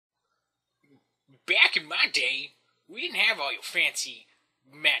Back in my day, we didn't have all your fancy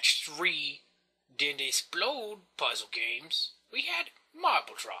match 3 didn't explode puzzle games. We had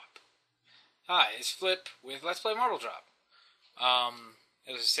Marble Drop. Hi, it's Flip with Let's Play Marble Drop.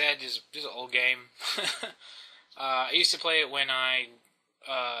 As I said, this is an old game. I used to play it when I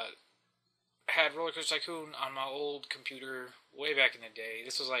had Roller Coaster Tycoon on my old computer way back in the day.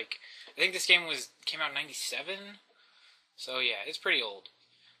 This was like, I think this game came out in 97. So yeah, it's pretty old.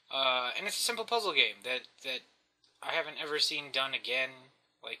 And it's a simple puzzle game that I haven't ever seen done again,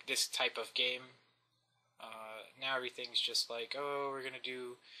 like this type of game. Now everything's just like, oh, we're gonna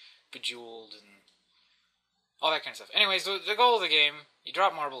do Bejeweled and all that kind of stuff. Anyways, the goal of the game, you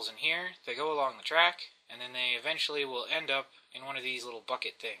drop marbles in here, they go along the track, and then they eventually will end up in one of these little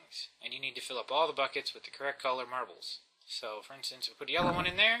bucket things. And you need to fill up all the buckets with the correct color marbles. So, for instance, we put a yellow one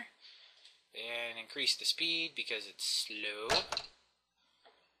in there, and increase the speed because it's slow.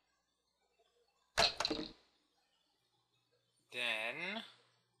 Then,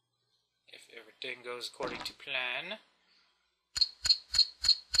 if everything goes according to plan,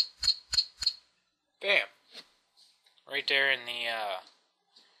 bam! Right there in the,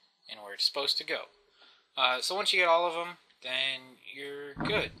 in where it's supposed to go. So once you get all of them, then you're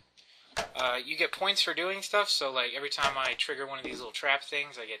good. You get points for doing stuff, so like every time I trigger one of these little trap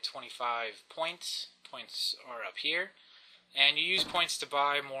things, I get 25 points. Points are up here. And you use points to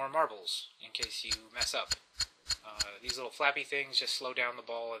buy more marbles, in case you mess up. These little flappy things just slow down the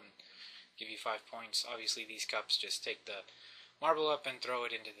ball and give you 5 points. Obviously these cups just take the marble up and throw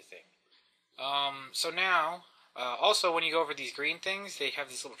it into the thing. So now, also when you go over these green things, they have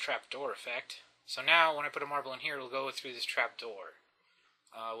this little trapdoor effect. So now when I put a marble in here, it'll go through this trapdoor,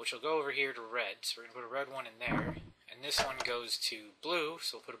 which will go over here to red. So we're going to put a red one in there, and this one goes to blue,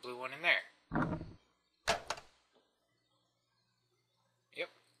 so we'll put a blue one in there. Yep.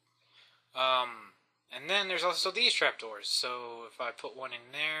 And then there's also these trapdoors. So if I put one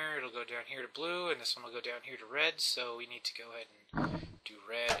in there, it'll go down here to blue, and this one will go down here to red. So we need to go ahead and do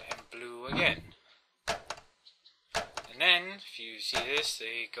red and blue again. And then, if you see this,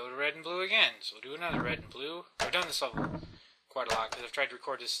 they go to red and blue again. So we'll do another red and blue. I've done this level quite a lot, because I've tried to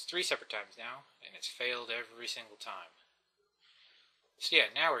record this 3 separate times now, and it's failed every single time. So yeah,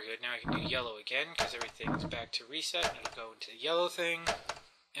 now we're good. Now I can do yellow again, because everything's back to reset, and it'll go into the yellow thing.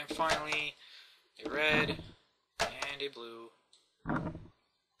 And finally, a red and a blue.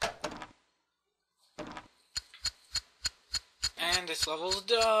 And this level's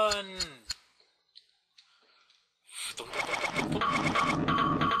done!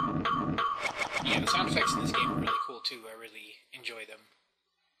 Yeah, the sound effects in this game are really cool too. I really enjoy them.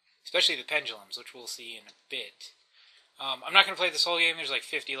 Especially the pendulums, which we'll see in a bit. I'm not going to play this whole game. There's like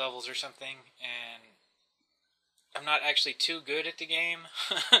 50 levels or something, and I'm not actually too good at the game.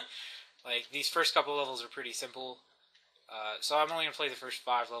 Like, these first couple levels are pretty simple. So I'm only going to play the first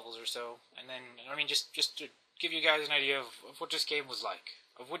 5 levels or so. And then, I mean, just to give you guys an idea of what this game was like.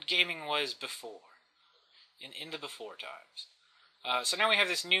 Of what gaming was before. In the before times. So now we have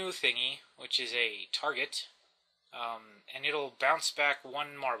this new thingy, which is a target. And it'll bounce back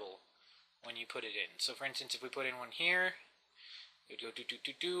 1 marble when you put it in. So for instance, if we put in one here, it would go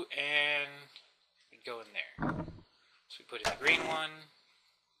do, and it would go in there. So we put in the green one,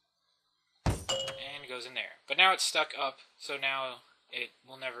 and it goes in there. But now it's stuck up, so now it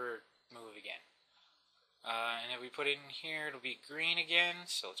will never move again. And if we put it in here, it'll be green again,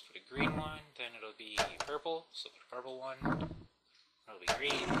 so let's put a green one, then it'll be purple, so put a purple one, it'll be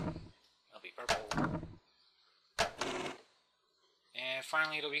green, it'll be purple, and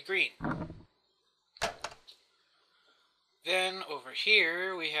finally it'll be green. Then over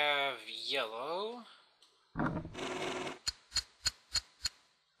here we have yellow, and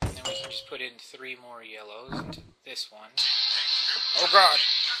then we can just put in 3 more yellows into this one. Oh god!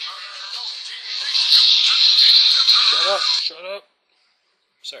 Shut up.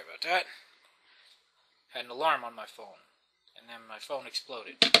 Sorry about that. Had an alarm on my phone, and then my phone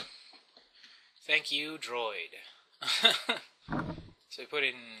exploded. Thank you, droid. So we put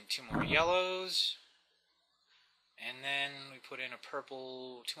in 2 more yellows, and then we put in a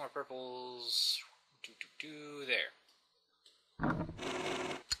purple, 2 more purples, there.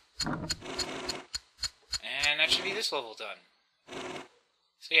 And that should be this level done.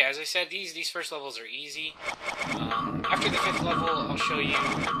 So yeah, as I said, these first levels are easy. After the 5th level, I'll show you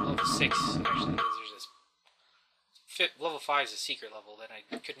level 6, actually, because there's this... level 5 is a secret level that I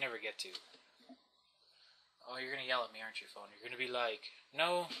could never get to. Oh, you're gonna yell at me, aren't you, phone? You're gonna be like,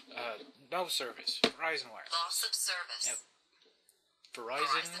 no service. Verizon Wireless. Loss of service. Yep.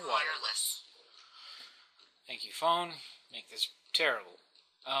 Verizon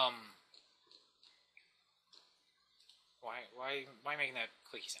Why making that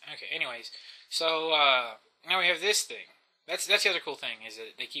clicky sound? Okay, anyways. So, now we have this thing. That's the other cool thing, is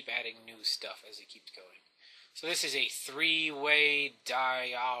that they keep adding new stuff as it keeps going. So this is a three-way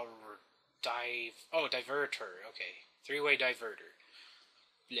diverter. Okay. Three-way diverter.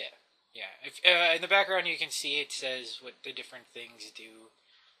 Yeah. Yeah. If, in the background you can see it says what the different things do.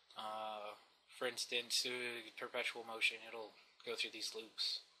 For instance, perpetual motion, it'll go through these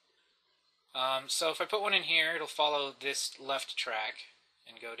loops. So if I put one in here, it'll follow this left track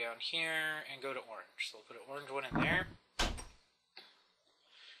and go down here and go to orange. So we'll put an orange one in there.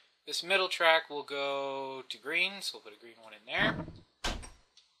 This middle track will go to green, so we'll put a green one in there.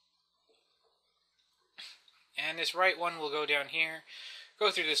 And this right one will go down here,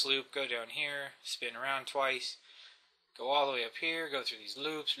 go through this loop, go down here, spin around twice, go all the way up here, go through these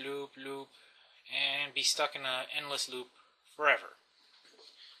loops, loop, loop, and be stuck in an endless loop forever.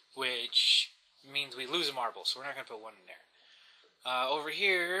 Which means we lose a marble, so we're not going to put one in there. Over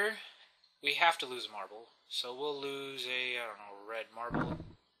here, we have to lose a marble, so we'll lose a, I don't know, red marble.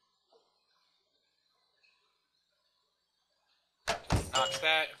 Knocks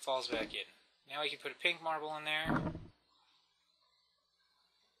that and falls back in. Now we can put a pink marble in there.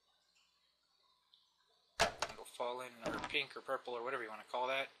 It'll fall in, or pink or purple or whatever you want to call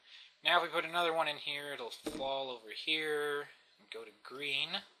that. Now if we put another one in here, it'll fall over here and go to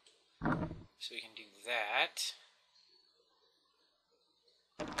green. So we can do that.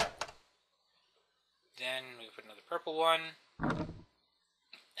 Then we put another purple one.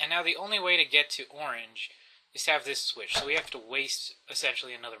 And now the only way to get to orange is to have this switch. So we have to waste,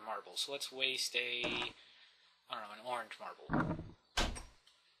 essentially, another marble. So let's waste a, I don't know, an orange marble.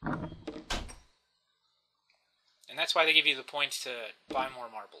 And that's why they give you the points to buy more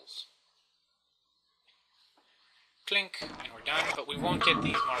marbles. Clink, and we're done, but we won't get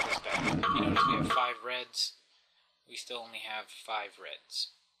these marbles back. You notice we have 5 reds. We still only have 5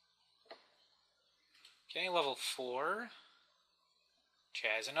 reds. Okay, level 4. Which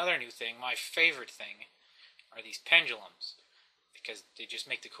has another new thing, my favorite thing, are these pendulums, because they just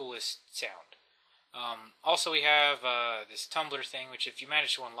make the coolest sound. Also we have this tumbler thing, which if you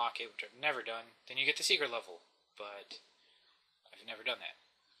manage to unlock it, which I've never done, then you get the secret level, but I've never done that.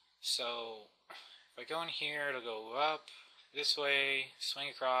 So, if I go in here, it'll go up, this way, swing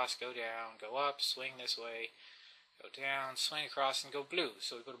across, go down, go up, swing this way, go down, swing across, and go blue.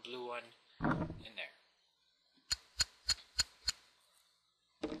 So we put a blue one in there.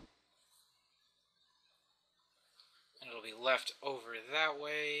 It'll be left over that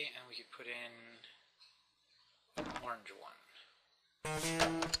way, and we can put in an orange one.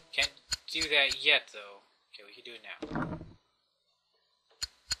 Can't do that yet, though. Okay, we can do it now.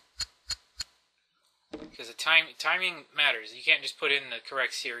 Because the timing matters. You can't just put in the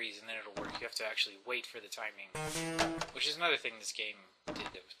correct series and then it'll work. You have to actually wait for the timing, which is another thing this game did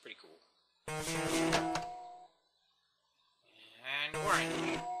that was pretty cool. And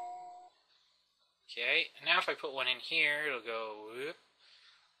orange. Okay, now if I put one in here, it'll go whoop,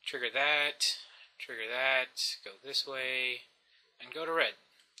 trigger that, go this way, and go to red.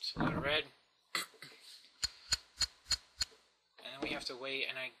 So go to red. And then we have to wait,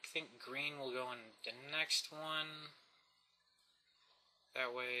 and I think green will go in the next one.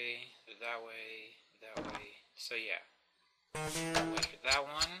 That way, that way, that way. So yeah. Wait for that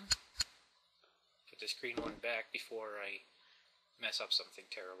one. Put this green one back before I mess up something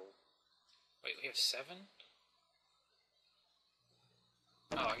terrible. Wait, we have 7?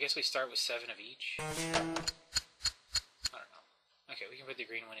 Oh, I guess we start with 7 of each. I don't know. Okay, we can put the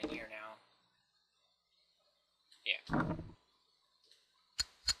green one in here now. Yeah.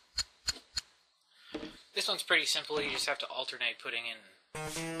 This one's pretty simple. You just have to alternate putting in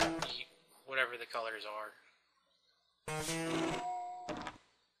whatever the colors are.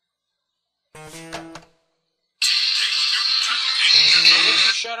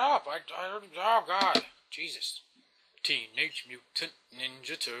 Shut up! Oh god, Jesus! Teenage Mutant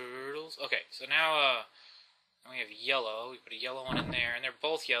Ninja Turtles. Okay, so now we have yellow. We put a yellow one in there, and they're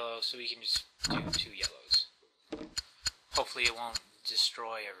both yellow, so we can just do 2 yellows. Hopefully, it won't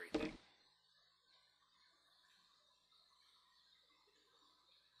destroy everything.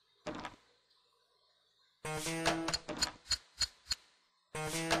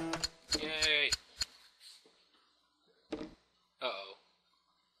 Yay! Uh-oh.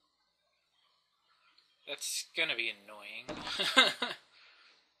 That's gonna be annoying.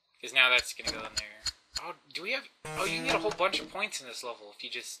 Because now that's gonna go in there. Oh, do we have... Oh, you can get a whole bunch of points in this level if you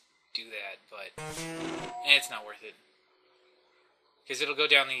just do that, but... it's not worth it. Because it'll go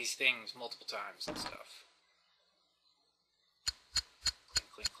down these things multiple times and stuff. Clink,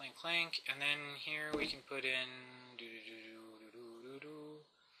 clink, clink, clink. And then here we can put in...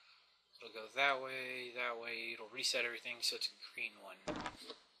 It'll go that way, it'll reset everything so it's a green one.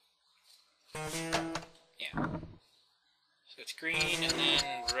 Yeah. So it's green, and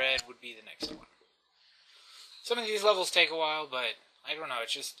then red would be the next one. Some of these levels take a while, but I don't know,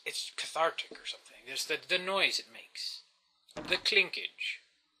 it's cathartic or something. There's the noise it makes. The clinkage,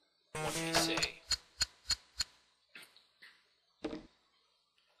 one may say.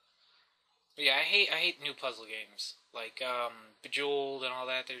 But yeah, I hate new puzzle games. Like, Bejeweled and all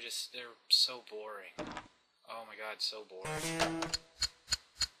that, they're so boring. Oh my god, so boring.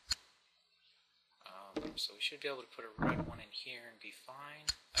 So we should be able to put a red one in here and be fine,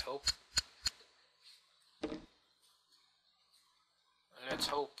 I hope. Let's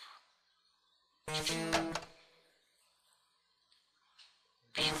hope.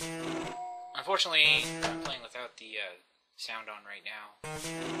 Unfortunately, I'm playing without the sound on right now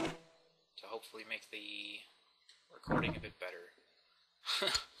to hopefully make the recording a bit better.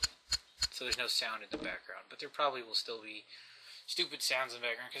 So there's no sound in the background, but there probably will still be stupid sounds in the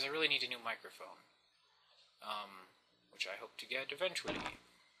background because I really need a new microphone, which I hope to get eventually.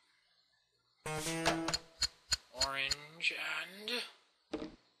 Orange and...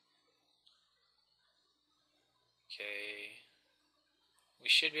 Okay. We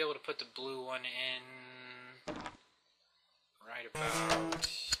should be able to put the blue one in right about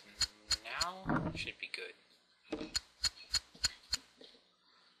now. Should be good.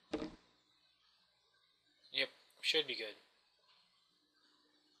 Yep, should be good.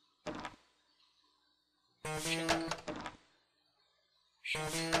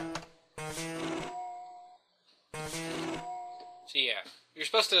 Shunk. Shunk. So yeah, you're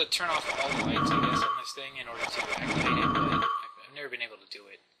supposed to turn off all the lights, I guess, on this thing in order to activate it, but I've never been able to do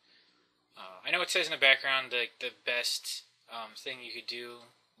it. I know it says in the background that the best thing you could do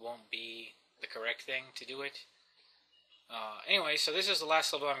won't be the correct thing to do it. Anyway, so this is the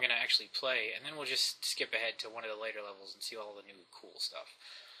last level I'm going to actually play, and then we'll just skip ahead to one of the later levels and see all the new cool stuff.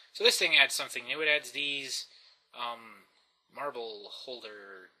 So this thing adds something new. It adds these marble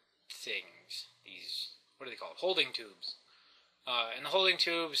holder things. These, what are they called? Holding tubes. And the holding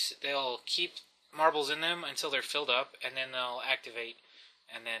tubes, they'll keep marbles in them until they're filled up, and then they'll activate,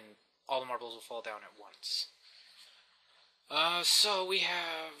 and then all the marbles will fall down at once. So we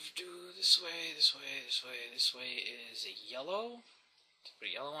have, do this way, this way, this way, this way is a yellow. Let's put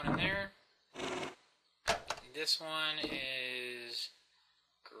a yellow one in there. And this one is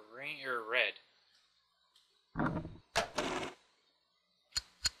green, or red.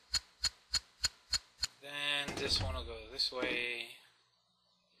 Then this one will go this way.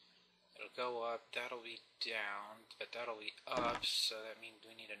 It'll go up, that'll be down, but that'll be up, so that means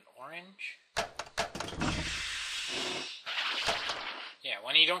we need an orange. Yeah,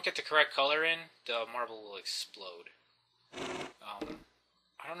 when you don't get the correct color in, the marble will explode.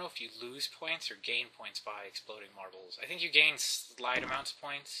 I don't know if you lose points or gain points by exploding marbles. I think you gain slight amounts of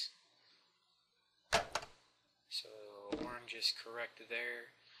points. So orange is correct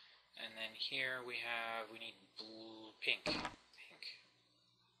there. And then here we need blue, pink.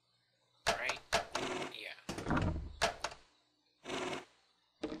 Right? Yeah.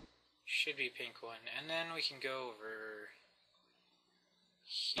 Should be pink one. And then we can go over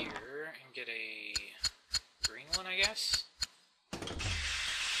here and get a green one, I guess.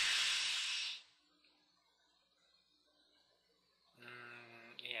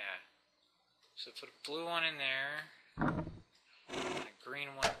 Yeah. So put a blue one in there. And a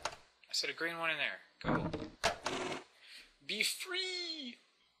green one. I said a green one in there. Go. Be free!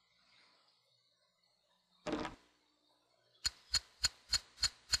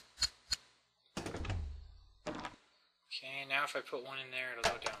 Okay, now if I put one in there,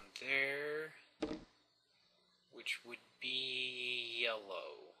 it'll go down there, which would be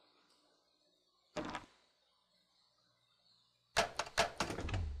yellow.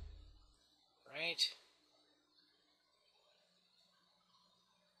 Right?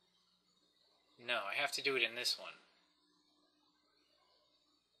 No, I have to do it in this one.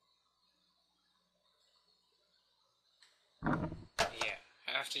 Yeah,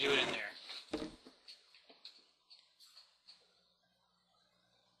 I have to do it in there.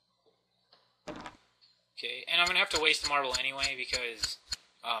 Okay, and I'm going to have to waste the marble anyway because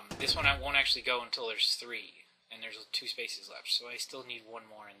this one won't actually go until there's 3, and there's 2 spaces left, so I still need one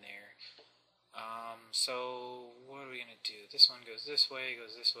more in there. So what are we going to do? This one goes this way,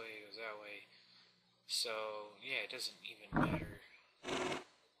 goes this way, goes that way. So, yeah, it doesn't even matter.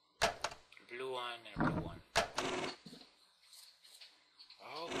 A blue one and a blue one.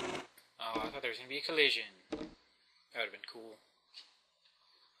 Oh, I thought there was going to be a collision. That would have been cool.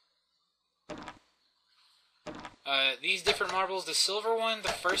 These different marbles, the silver one, the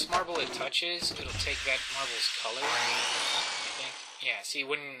first marble it touches, it'll take that marble's color, I think. Yeah, see,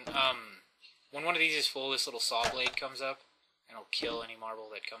 when one of these is full, this little saw blade comes up, and it'll kill any marble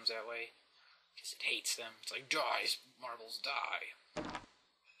that comes that way, because it hates them. It's like, die, marbles, die.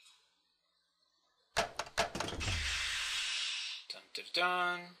 Dun dun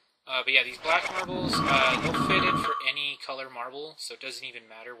dun. But yeah, these black marbles, they'll fit in for any color marble, so it doesn't even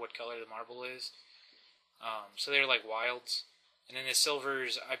matter what color the marble is. So they're like wilds. And then the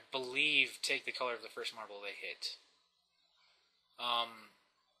silvers, I believe, take the color of the first marble they hit.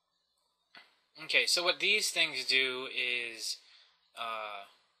 Okay, so what these things do is,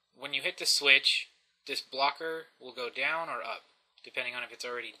 when you hit the switch, this blocker will go down or up, depending on if it's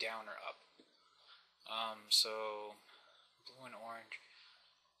already down or up. So, blue and orange.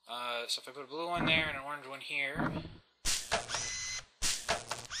 So if I put a blue one there and an orange one here,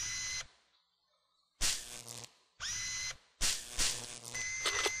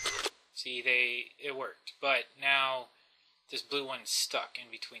 see, it worked. But now this blue one's stuck in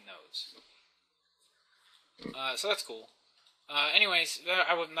between those. So that's cool. Anyways,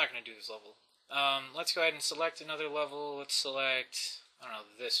 I'm not going to do this level. Let's go ahead and select another level. Let's select, I don't know,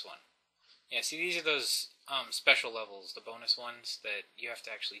 this one. Yeah, see, these are those special levels, the bonus ones that you have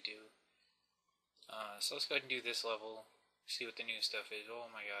to actually do. So let's go ahead and do this level, see what the new stuff is. Oh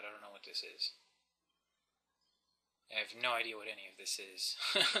my god, I don't know what this is. I have no idea what any of this is.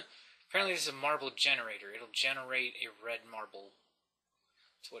 Apparently this is a marble generator. It'll generate a red marble.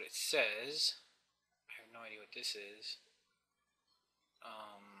 That's what it says. I have no idea what this is.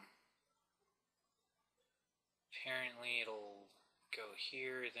 Apparently it'll go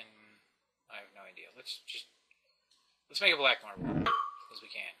here, then I have no idea. Let's make a black marble, because we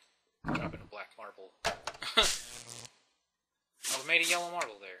can. Drop in a black marble. Oh, we made a yellow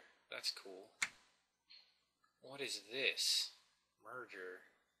marble there. That's cool. What is this? Merger.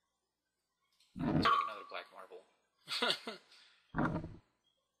 Let's make another black marble.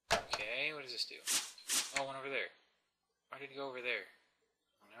 Okay, what does this do? Oh, one over there. Why did it go over there?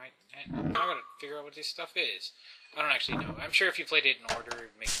 Alright, now I gotta figure out what this stuff is. I don't actually know. I'm sure if you played it in order,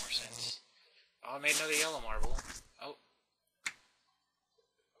 it'd make more sense. Oh, I made another yellow marble. Oh.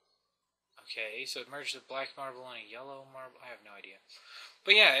 Okay, so it merged a black marble and a yellow marble. I have no idea.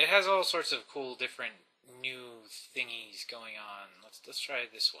 But yeah, it has all sorts of cool, different, new thingies going on. Let's try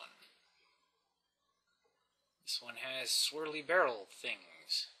this one. This one has swirly barrel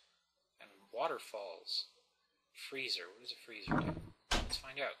things. And waterfalls. Freezer. What does a freezer do? Let's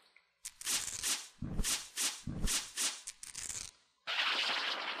find out.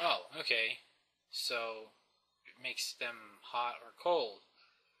 Oh, okay. So, it makes them hot or cold.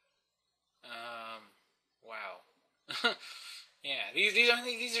 Wow. Yeah,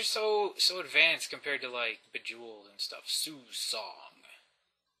 these are so advanced compared to like Bejeweled and stuff. Sue's song.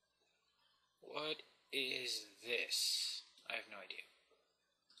 What is this? I have no idea.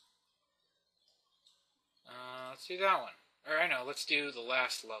 Let's do that one. Or I know, let's do the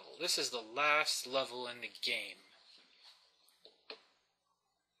last level. This is the last level in the game.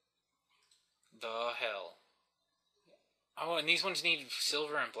 The hell. Oh, and these ones need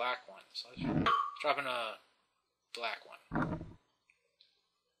silver and black ones. So let's drop in a black one.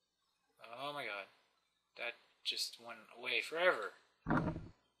 Oh my god. That just went away forever.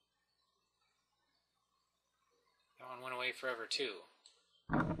 That one went away forever too.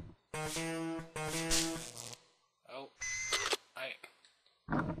 Oh.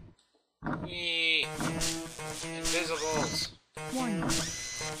 Whee! Invisibles! Warning.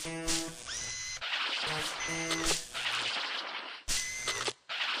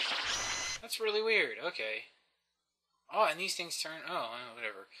 That's really weird. Okay. Oh, and these things turn... Oh,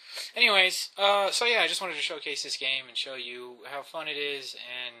 whatever. Anyways, so yeah, I just wanted to showcase this game and show you how fun it is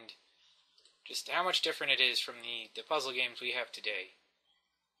and just how much different it is from the puzzle games we have today.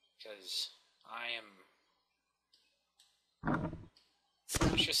 Because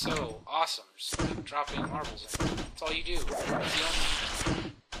it's just so awesome. Just like dropping marbles in. That's all you do. It's the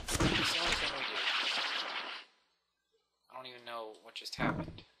only thing we do. I don't even know what just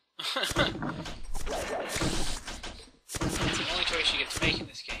happened. It's the only choice you get to make in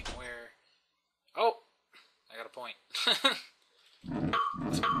this game where... Oh! I got a point.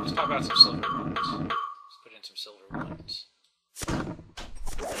 Let's pop out some silver ones. Let's put in some silver ones.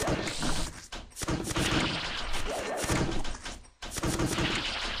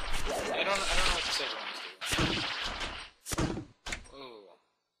 I don't know what the silver ones do. Ooh.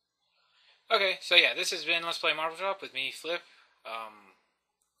 Okay, so yeah, this has been Let's Play Marble Drop with me, Flip.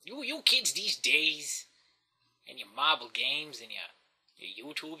 You kids these days, and your marble games, and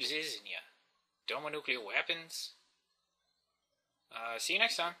your YouTubes and your thermonuclear weapons, See you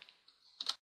next time.